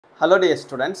Hello dear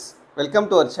students, welcome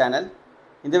to our channel.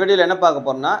 இந்த வீடியோல என்ன பார்க்க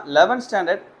போறோம்னா 11th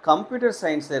standard computer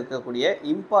scienceல இருக்கக்கூடிய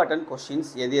important questions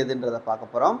எதுன்றத பார்க்க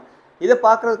போறோம். இத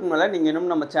பார்க்கிறதுக்கு முன்னால நீங்க இன்னும்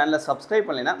நம்ம சேனலை subscribe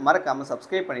பண்ணலைனா மறக்காம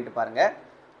subscribe பண்ணிட்டு பாருங்க.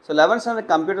 So 11th standard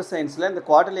computer scienceல இந்த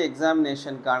quarterly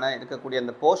examinationக்கான இருக்கக்கூடிய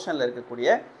அந்த portionல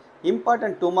இருக்கக்கூடிய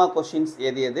important 2 mark questions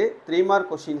எது 3 mark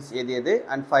questions எது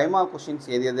and 5 mark questions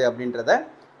எது அப்படின்றத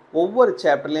ஒவ்வொரு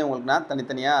சாப்டர்லயும் உங்களுக்கு நான்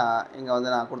தனித்தனியா இங்க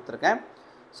வந்து நான் கொடுத்திருக்கேன்.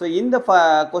 So இந்த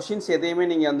questions எதையுமே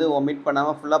நீங்க வந்து omit பண்ணாம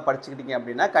ஃபுல்லா படிச்சிட்டீங்க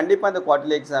அப்படினா கண்டிப்பா இந்த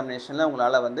quarterly examinationல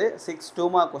உங்களால வந்து 6 2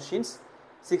 mark questions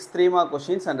 6 3 mark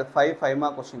questions and 5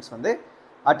 mark questions வந்து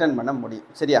அட்டெண்ட் பண்ண முடியும்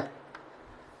சரியா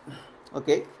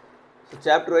ஓகே so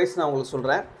chapter wise நான் உங்களுக்கு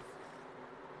சொல்றேன்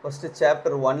first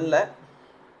chapter 1 ல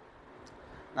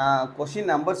நான் question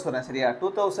numbers சொல்றேன் சரியா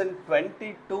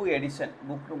 2022 edition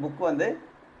book வந்து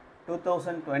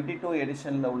 2022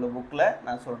 editionல உள்ள bookல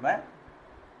நான் சொல்றேன்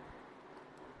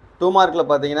 2 மார்க்ல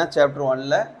பாத்தீங்கன்னா chapter 1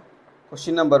 ல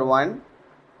question number 1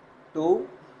 2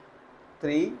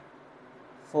 3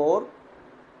 4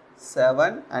 7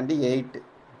 and 8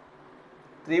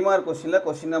 3 mark question ல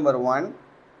question number 1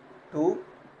 2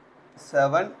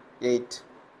 7 8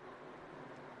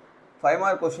 5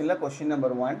 mark question ல question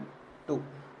number 1 2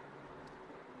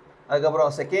 அதுக்கு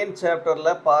அப்புறம் செகண்ட்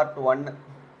சாப்டர்ல பார்ட் 1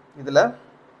 இதுல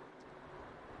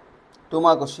 2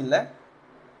 mark question ல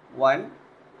 1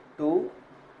 2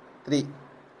 3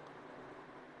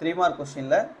 3 mark question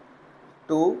la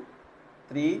 2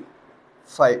 3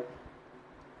 5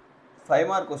 5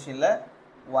 mark question la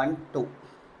 1 2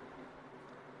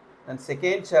 and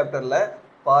second chapter la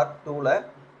part 2 la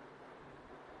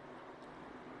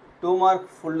 2 mark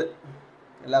full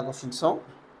ella questions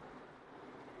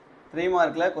 3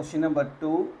 mark la question number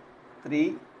 2 3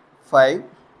 5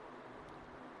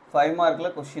 5 mark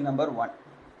la question number 1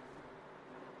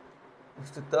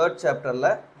 next third chapter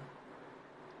la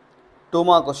 2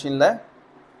 mark question la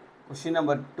question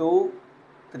number 2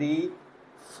 3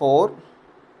 4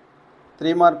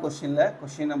 3 mark question la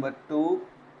question number 2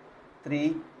 3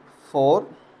 4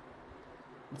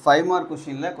 5 mark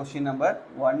question la question number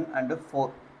 1 and 4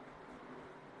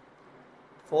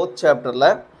 fourth chapter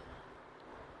la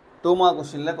 2 mark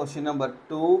question la question number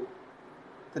 2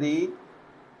 3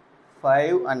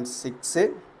 5 and 6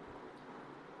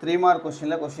 3 mark question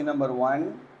la question number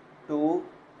 1 2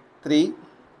 3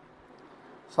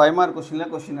 5 mark question la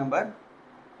question number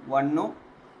 1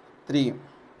 3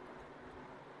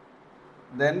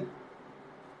 then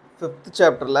fifth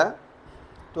chapter la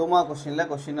 2 mark question la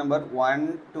question number 1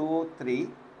 2 3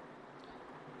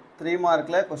 3 mark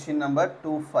la question number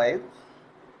 2 5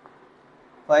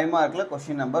 5 mark la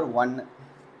question number 1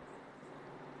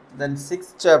 then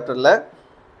sixth chapter la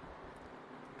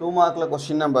 2 mark la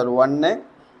question number 1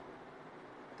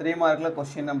 3 mark la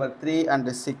question number 3 and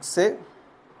 6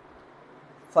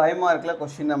 5 mark la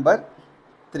question number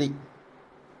 3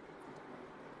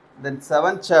 then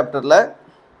seventh chapter la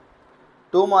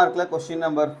 2 mark la question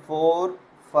number 4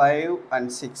 5 and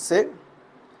 6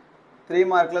 3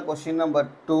 mark la question number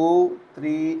 2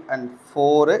 3 and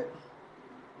 4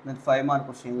 then 5 mark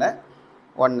question la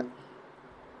 1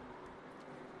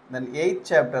 then eighth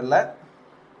chapter la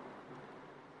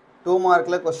 2 mark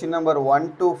la question number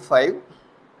 1 to 5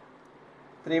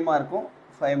 3 mark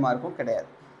 5 mark கிடையாது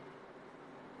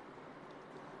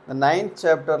the ninth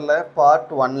chapter la part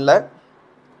 1 la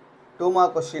 2 mark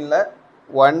question la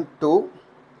 1 2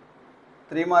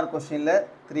 3 mark question la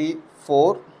 3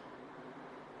 4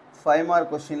 5 mark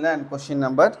question la and question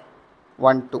number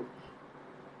 1 2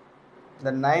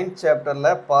 the ninth chapter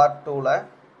la part 2 la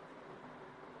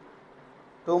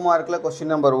 2 mark la question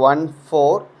number 1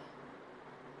 4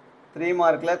 3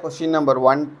 mark la question number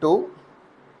 1 2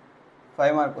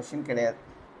 5 mark question கிடையாது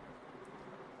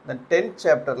the 10th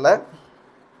chapter la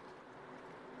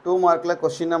 2 mark la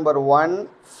question number 1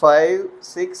 5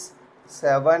 6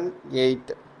 7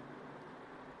 8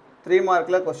 3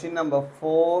 mark la question number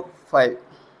 4 5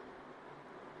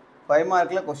 5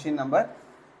 mark la question number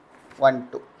 1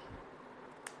 2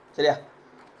 சரியா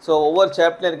so ஒவ்வொரு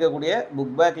சாப்டர்ல இருக்கக்கூடிய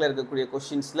book பேக்ல இருக்கக்கூடிய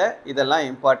क्वेश्चंसல இதெல்லாம்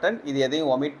important இது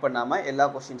எதையும் omit பண்ணாம எல்லா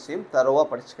क्वेश्चंसையும் தரோவா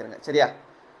படிச்சுக்கங்க சரியா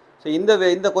சோ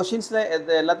இந்த क्वेश्चंसல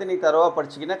எல்லாத்தையும் நீ தரோவா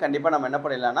படிச்சீங்கன்னா கண்டிப்பா நம்ம என்ன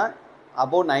பண்ணலாம்னா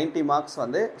above 90 marks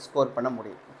வந்து ஸ்கோர் பண்ண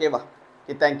முடியும் ஓகேவா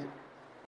ஓகே थैंक यू